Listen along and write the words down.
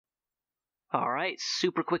Alright,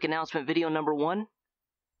 super quick announcement video number 1.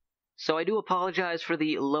 So I do apologize for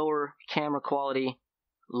the lower camera quality,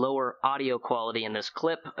 lower audio quality in this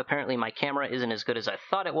clip. Apparently my camera isn't as good as I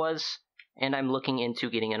thought it was, and I'm looking into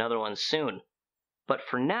getting another one soon. But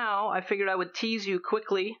for now, I figured I would tease you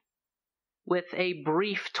quickly with a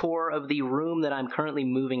brief tour of the room that I'm currently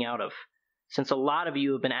moving out of, since a lot of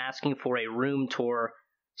you have been asking for a room tour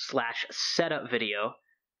 / setup video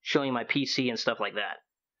showing my PC and stuff like that.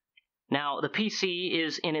 Now, the PC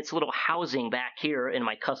is in its little housing back here in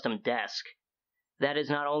my custom desk. That is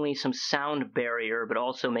not only some sound barrier, but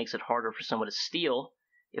also makes it harder for someone to steal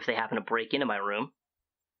if they happen to break into my room.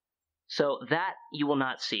 So that you will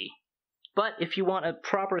not see. But if you want a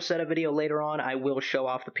proper setup video later on, I will show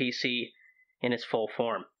off the PC in its full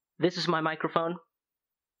form. This is my microphone.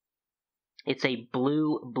 It's a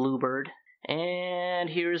blue Bluebird. And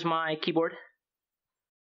here's my keyboard.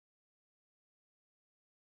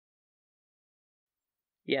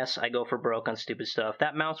 Yes, I go for broke on stupid stuff.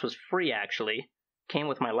 That mouse was free, actually. Came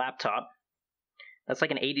with my laptop. That's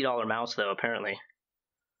like an $80 mouse, though, apparently.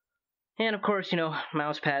 And, of course,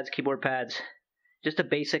 mouse pads, keyboard pads. Just a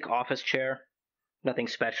basic office chair. Nothing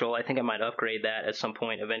special. I think I might upgrade that at some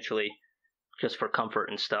point eventually, just for comfort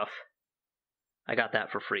and stuff. I got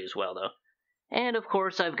that for free as well, though. And, of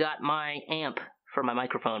course, I've got my amp for my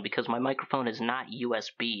microphone, because my microphone is not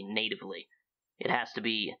USB natively. It has to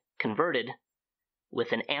be converted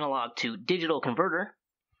with an analog to digital converter.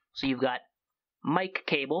 So you've got mic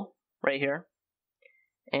cable right here.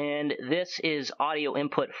 And this is audio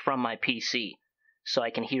input from my PC, so I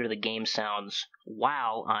can hear the game sounds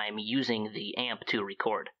while I'm using the amp to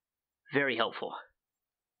record. Very helpful.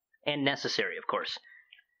 And necessary, of course.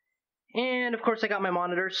 And, of course, I got my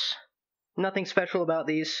monitors. Nothing special about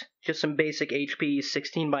these. Just some basic HP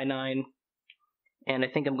 16:9. And I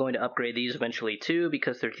think I'm going to upgrade these eventually, too,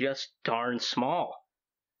 because they're just darn small.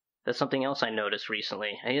 That's something else I noticed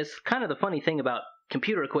recently. And it's kind of the funny thing about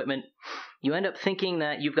computer equipment. You end up thinking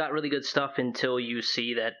that you've got really good stuff until you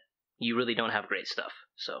see that you really don't have great stuff.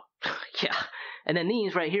 So, yeah. And then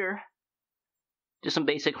these right here, just some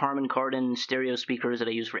basic Harman Kardon stereo speakers that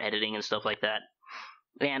I use for editing and stuff like that.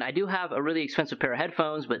 And I do have a really expensive pair of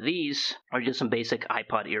headphones, but these are just some basic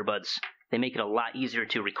iPod earbuds. They make it a lot easier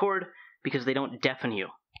to record because they don't deafen you.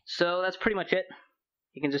 So that's pretty much it.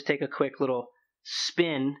 You can just take a quick little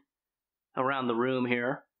spin around the room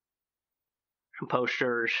here. Some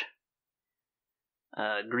posters.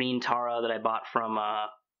 Green Tara that I bought from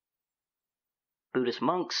Buddhist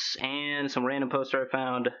monks, and some random poster I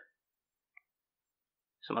found.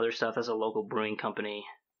 Some other stuff. That's a local brewing company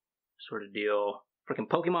sort of deal. Freaking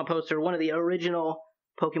Pokemon poster, one of the original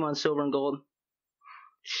Pokemon Silver and Gold.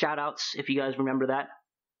 Shoutouts if you guys remember that.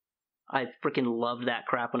 I freaking loved that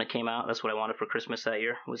crap when it came out. That's what I wanted for Christmas that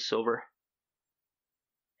year, was silver.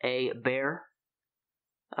 A bear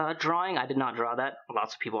drawing. I did not draw that.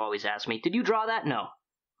 Lots of people always ask me, did you draw that? No.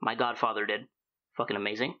 My godfather did. Fucking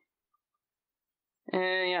amazing.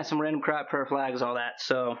 And yeah, some random crap, prayer flags, all that.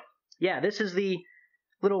 So, yeah, this is the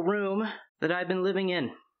little room that I've been living in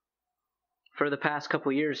for the past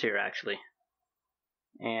couple years here, actually.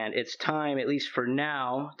 And it's time, at least for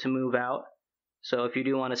now, to move out. So if you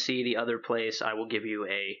do want to see the other place, I will give you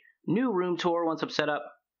a new room tour once I'm set up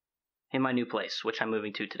in my new place, which I'm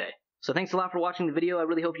moving to today. So thanks a lot for watching the video. I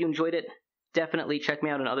really hope you enjoyed it. Definitely check me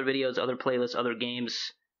out in other videos, other playlists, other games.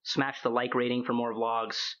 Smash the like rating for more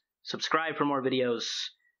vlogs. Subscribe for more videos.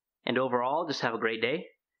 And overall, just have a great day.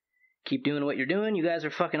 Keep doing what you're doing. You guys are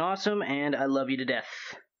fucking awesome, and I love you to death.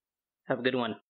 Have a good one.